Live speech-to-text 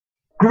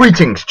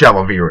Greetings,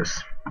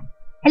 JavaViewers,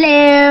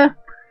 Hello.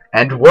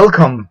 and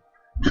welcome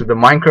to the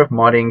Minecraft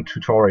modding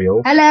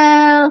tutorial.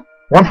 Hello.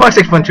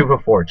 1.6.2 for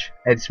Forge.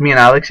 It's me and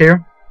Alex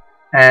here,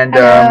 and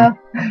Hello.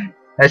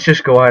 let's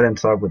just go ahead and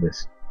start with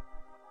this.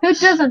 Who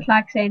doesn't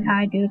like saying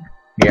hi, dude?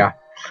 Yeah.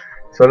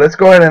 So let's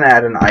go ahead and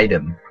add an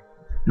item.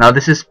 Now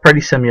this is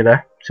pretty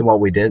similar to what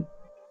we did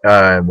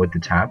with the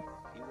tab.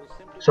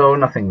 So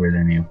nothing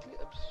really new.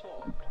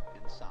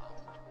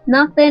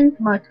 Nothing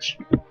much.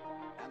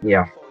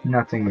 Yeah,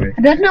 nothing really.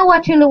 I don't know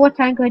what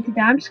I'm going to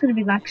do. I'm just going to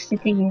be like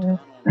sitting here.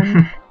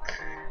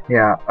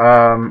 Yeah.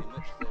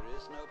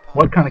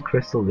 What kind of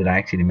crystal did I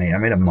actually make? I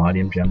made a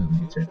Modium gem.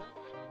 That's it.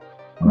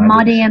 Well,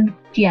 Modium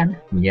gem.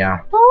 Yeah.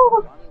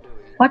 Oh,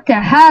 what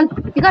the hell?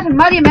 You got a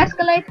Modium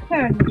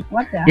escalator?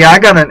 What the? Yeah, I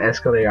got an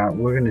escalator.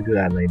 We're gonna do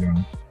that later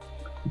on.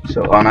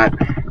 So on that.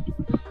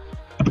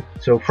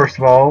 So first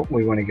of all,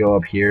 we want to go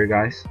up here,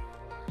 guys.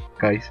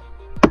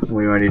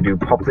 We want to do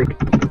public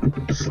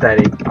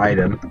static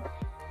item,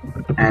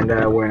 and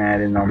we're gonna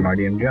add in our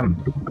Modium gem.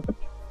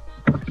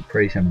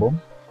 Pretty simple.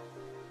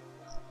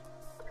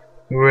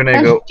 We're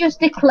gonna go just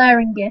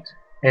declaring it.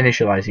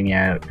 initializing,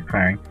 yeah,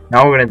 declaring.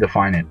 Now we're gonna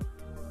define it.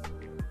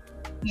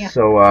 Yeah.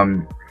 So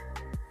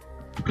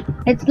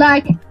It's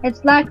like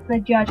the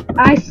judge.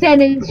 I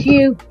sentence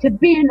you to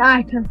be an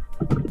item.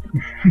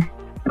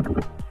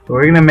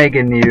 we're gonna make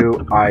a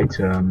new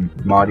item,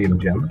 Modium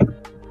gem.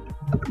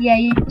 Yeah,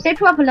 you say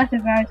 12 letter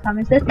various time.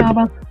 Is this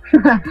normal?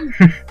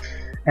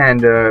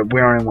 And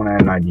we only want to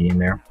add an ID in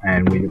there,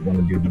 and we want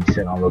to do the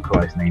set on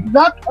localized name.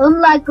 Not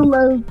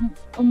unlocalized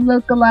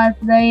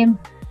name.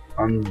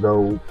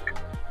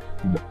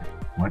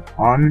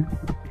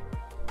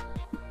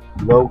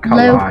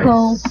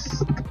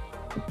 Localized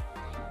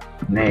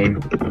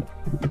name.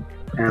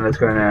 And let's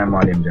go ahead and add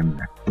Modium gem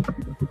there.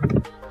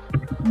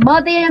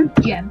 Modium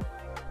gem.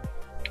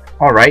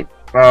 Alright,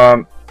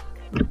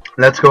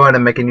 let's go ahead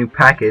and make a new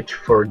package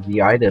for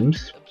the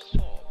items.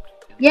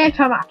 Yeah,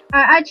 Tom,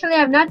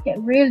 I'm not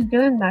really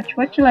doing much.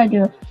 What shall I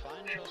do?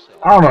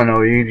 I don't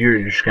know,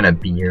 you're just gonna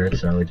be here,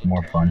 so it's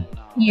more fun.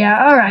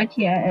 Yeah, alright,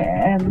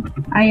 yeah,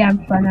 I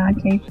am fun,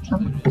 okay,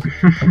 Tom.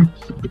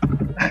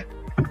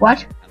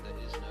 What?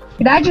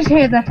 Did I just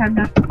hear that I'm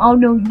not? Oh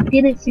no,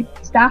 you didn't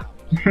stop.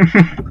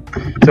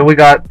 So we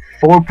got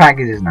 4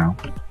 packages now.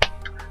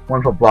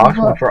 One for blocks,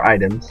 one for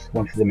items,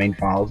 one for the main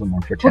files, and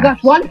one for tabs. We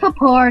got one for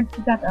porn.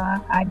 We got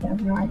I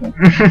don't know.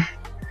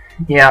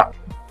 Yeah.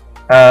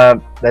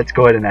 Let's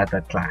go ahead and add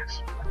that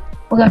class.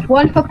 We got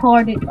one for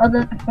porn, the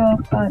other for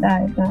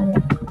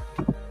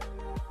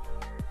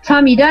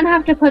Tom, you don't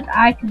have to put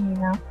item, you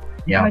know.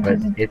 Yeah, but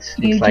it's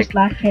you like, just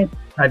like it.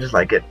 I just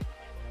like it.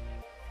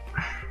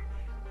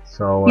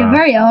 So you're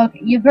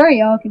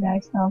very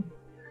organized, Tom.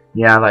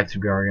 Yeah, I like to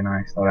be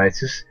organized. Alright,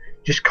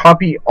 just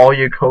copy all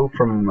your code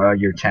from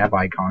your tab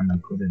icon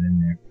and put it in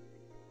there.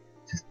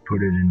 Just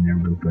put it in there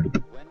real quick.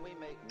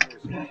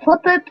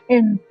 Put it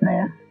in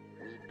there.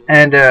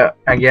 And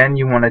again,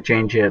 you want to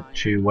change it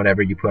to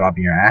whatever you put up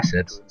in your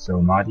assets.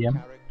 So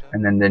Modium,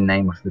 and then the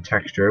name of the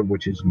texture,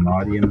 which is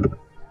Modium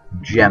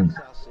Gem.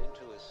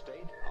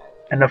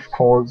 And of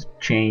course,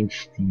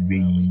 change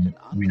the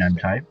rename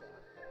type,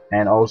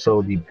 and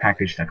also the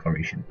package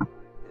declaration.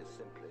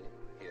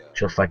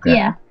 Just like that.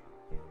 Yeah.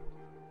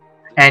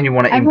 And you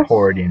want to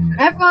import in.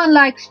 Everyone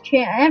likes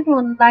changing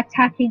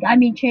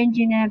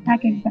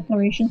package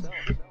declarations.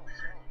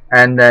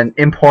 And then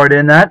import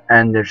in that,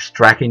 and there's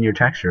tracking your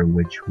texture,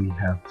 which we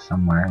have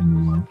somewhere in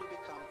the world.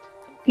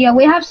 Yeah,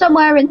 we have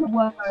somewhere in the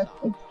world.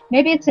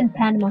 Maybe it's in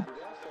Panama.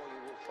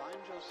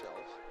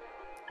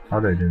 How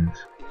do I do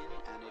this?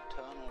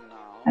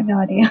 I have no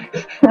idea.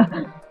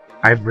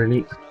 I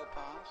really.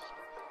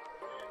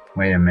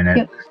 Wait a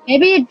minute.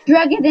 Maybe you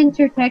drag it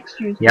into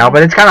textures. Yeah,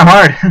 but it's kind of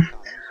hard.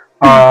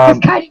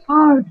 It's kind of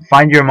hard.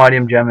 Find your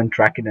Modium gem and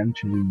track it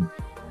into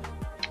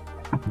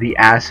the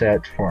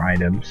asset for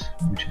items,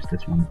 which is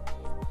this one.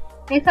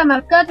 Hey Tom,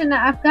 I've got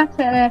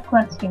a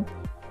question.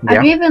 Yeah.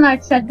 Have you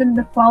even set in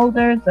the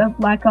folders of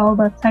like all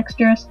the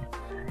textures?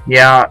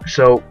 Yeah.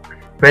 So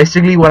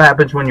basically, what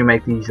happens when you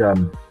make these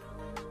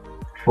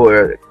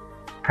for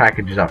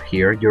packages up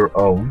here, your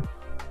own,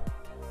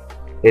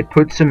 it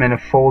puts them in a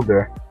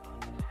folder.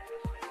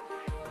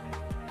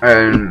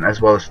 And as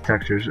well as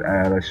textures,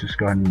 let's just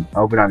go ahead and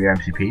open up your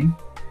MCP,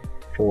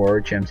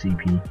 Forge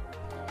MCP,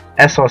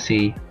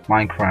 SRC,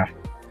 Minecraft,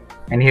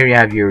 and here you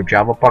have your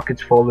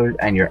JavaBuckets folder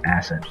and your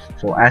assets.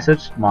 So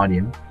assets,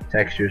 Modium,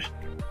 textures,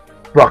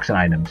 blocks, and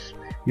items.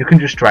 You can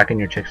just drag in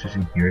your textures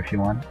in here if you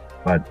want,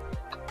 but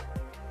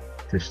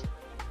just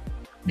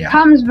yeah.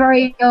 Tom's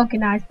very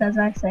organized, as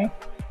I say.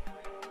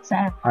 So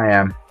I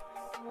am.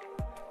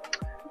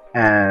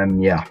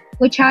 Yeah.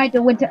 Which I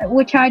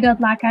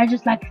don't like. I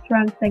just like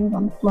throwing things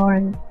on the floor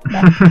and.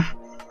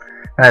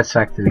 That's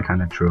actually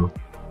kind of true.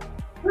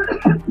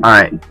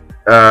 Alright,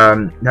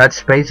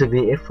 that's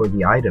basically it for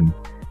the item.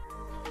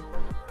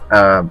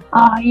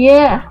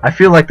 Yeah. I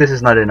feel like this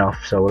is not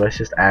enough, so let's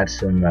just add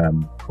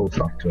some cool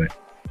stuff to it.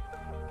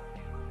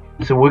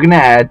 So we're gonna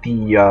add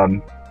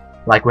the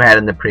like we had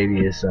in the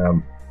previous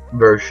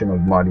version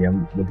of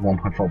Modium with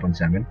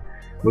 1.4.7.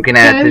 We can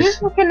Yeah, add I'm this.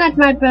 just looking at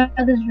my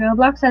brother's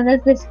Roblox, and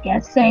there's this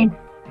guest saying,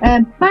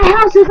 "My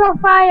house is on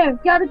fire.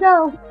 Gotta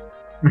go."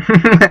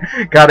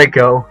 Gotta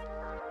go.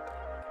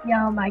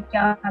 Yeah, oh my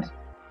god.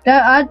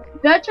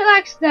 Don't you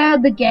like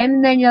start the game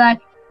and then you're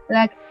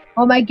like,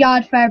 oh my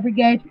god, fire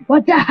brigade,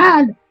 what the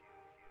hell?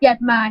 Get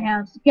to my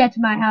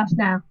house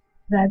now.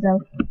 That's a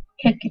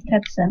kick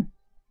it so.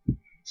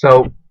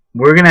 So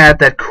we're gonna add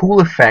that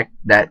cool effect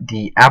that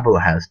the apple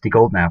has, the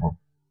golden apple,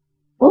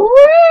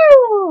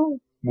 Ooh!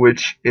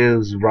 which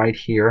is right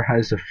here,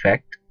 has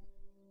effect.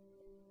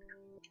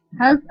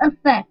 Has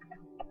effect.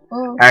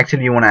 Oh.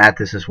 Actually, you want to add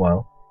this as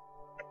well.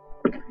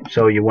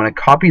 So you want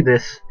to copy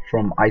this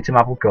from item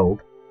apple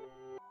gold,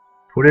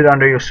 put it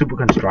under your super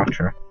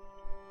constructor,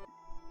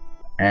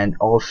 and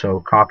also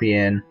copy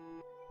in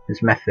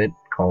this method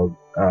called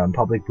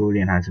public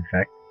boolean has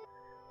effect.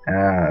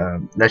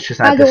 Let's just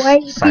add By the this way,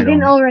 if you side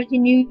didn't only. already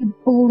knew,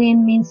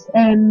 boolean means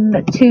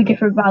two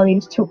different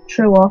values,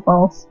 true or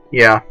false.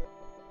 Yeah.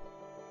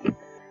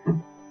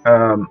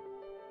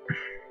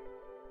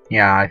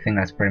 Yeah, I think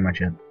that's pretty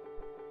much it.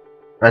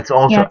 Let's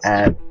also Yes.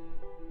 add.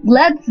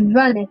 Let's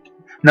run it.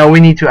 No, we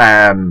need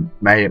to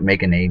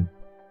make a name.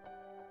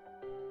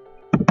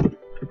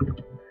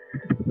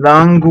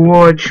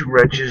 Language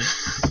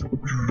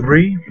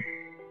registry.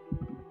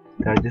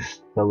 Did I just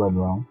spell it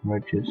wrong?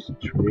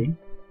 Registry.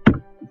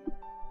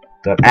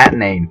 Dot at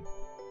name.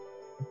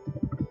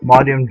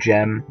 Modium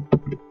gem.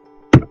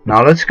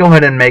 Now let's go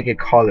ahead and make a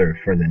color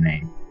for the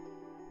name.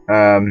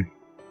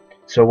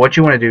 So what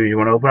you want to do is you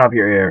want to open up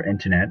your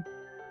internet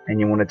and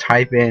you want to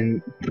type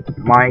in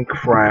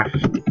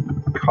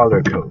Minecraft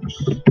color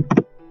codes.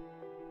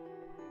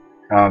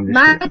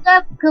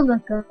 Minecraft color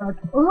code.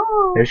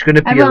 Ooh. There's going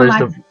to be a Everyone list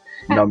likes- of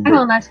numbers.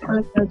 Everyone likes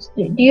color codes.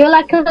 Do you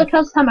like color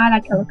codes? Tom, I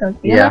like color codes.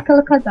 Do you Yeah. like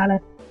color codes? I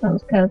like color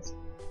codes.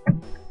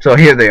 So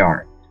here they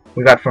are.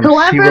 We got from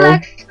Whoever 0.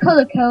 likes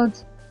color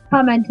codes,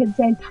 commented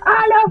saying,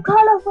 I love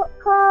color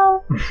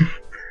codes.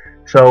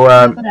 So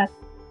Remember that.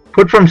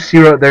 put from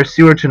 0. There's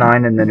 0 to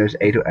 9, and then there's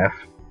A to F.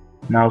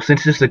 Now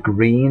since it's the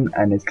green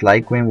and it's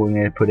light green, we're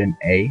going to put in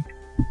A,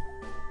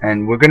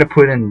 and we're going to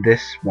put in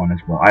this one as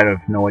well. I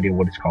have no idea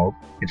what it's called.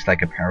 It's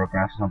like a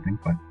paragraph or something,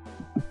 but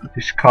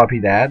just copy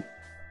that.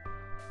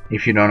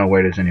 If you don't know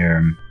where it is in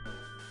your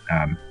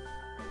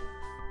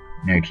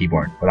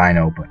keyboard, but I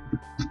know, but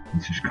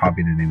let's just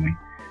copy it anyway.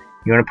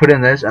 You want to put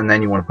in this, and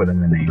then you want to put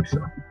in the name.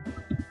 So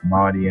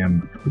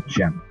Modium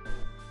gem,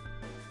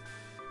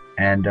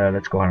 and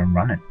let's go ahead and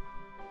run it.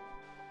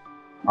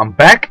 I'm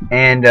back,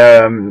 and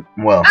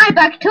well, I'm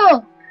back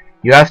too.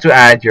 you have to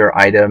add your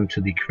item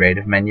to the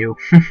creative menu.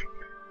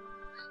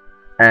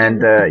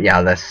 And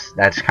yeah,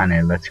 that's kind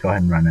of, let's go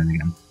ahead and run it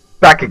again.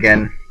 Back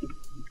again.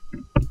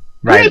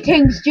 Right.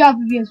 Greetings,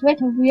 JavaViewers.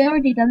 Wait, have we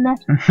already done that?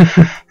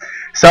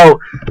 So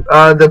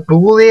the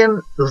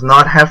boolean does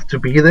not have to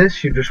be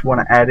this. You just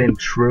want to add in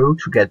true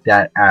to get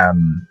that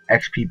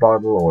XP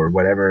bottle or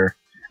whatever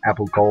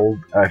apple gold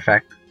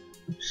effect.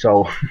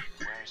 So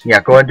yeah,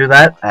 go ahead and do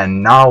that,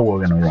 and now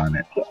we're gonna run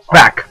it.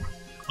 Back.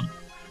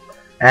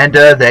 And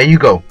there you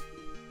go.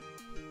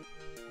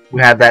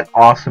 We have that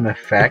awesome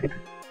effect.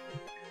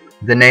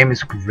 The name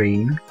is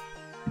green,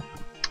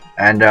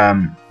 and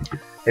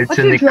it's What's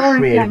in your the drawing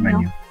creative flag now?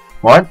 menu.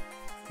 What?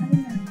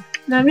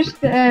 No, I'm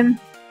just, you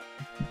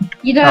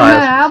don't Oh, know.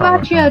 that's How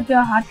about fine. you do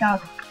a hot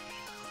dog?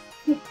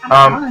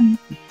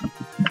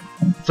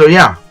 So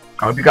yeah,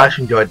 I hope you guys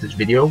enjoyed this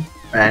video,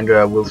 and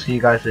we'll see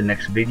you guys in the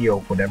next video,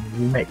 whatever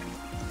we make.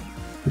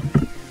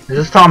 This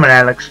is Tom and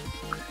Alex.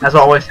 As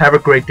always, have a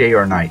great day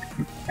or night,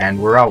 and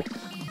we're out.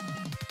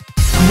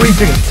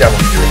 Greetings,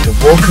 JavaViewers, and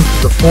welcome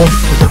to the 4th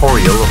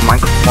tutorial of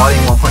Minecraft Modding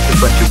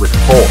 1.20 with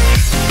Forge.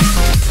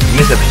 In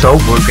this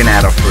episode, we're gonna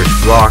add our first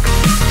block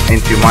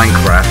into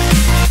Minecraft.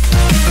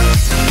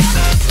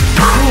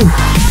 Whew.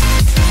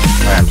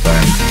 I'm sorry,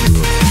 I'm too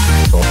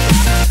exhausted.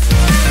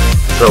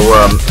 So,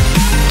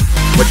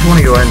 what you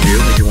wanna go ahead and do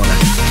is you wanna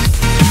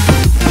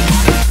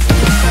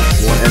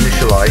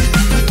initialize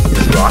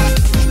the block.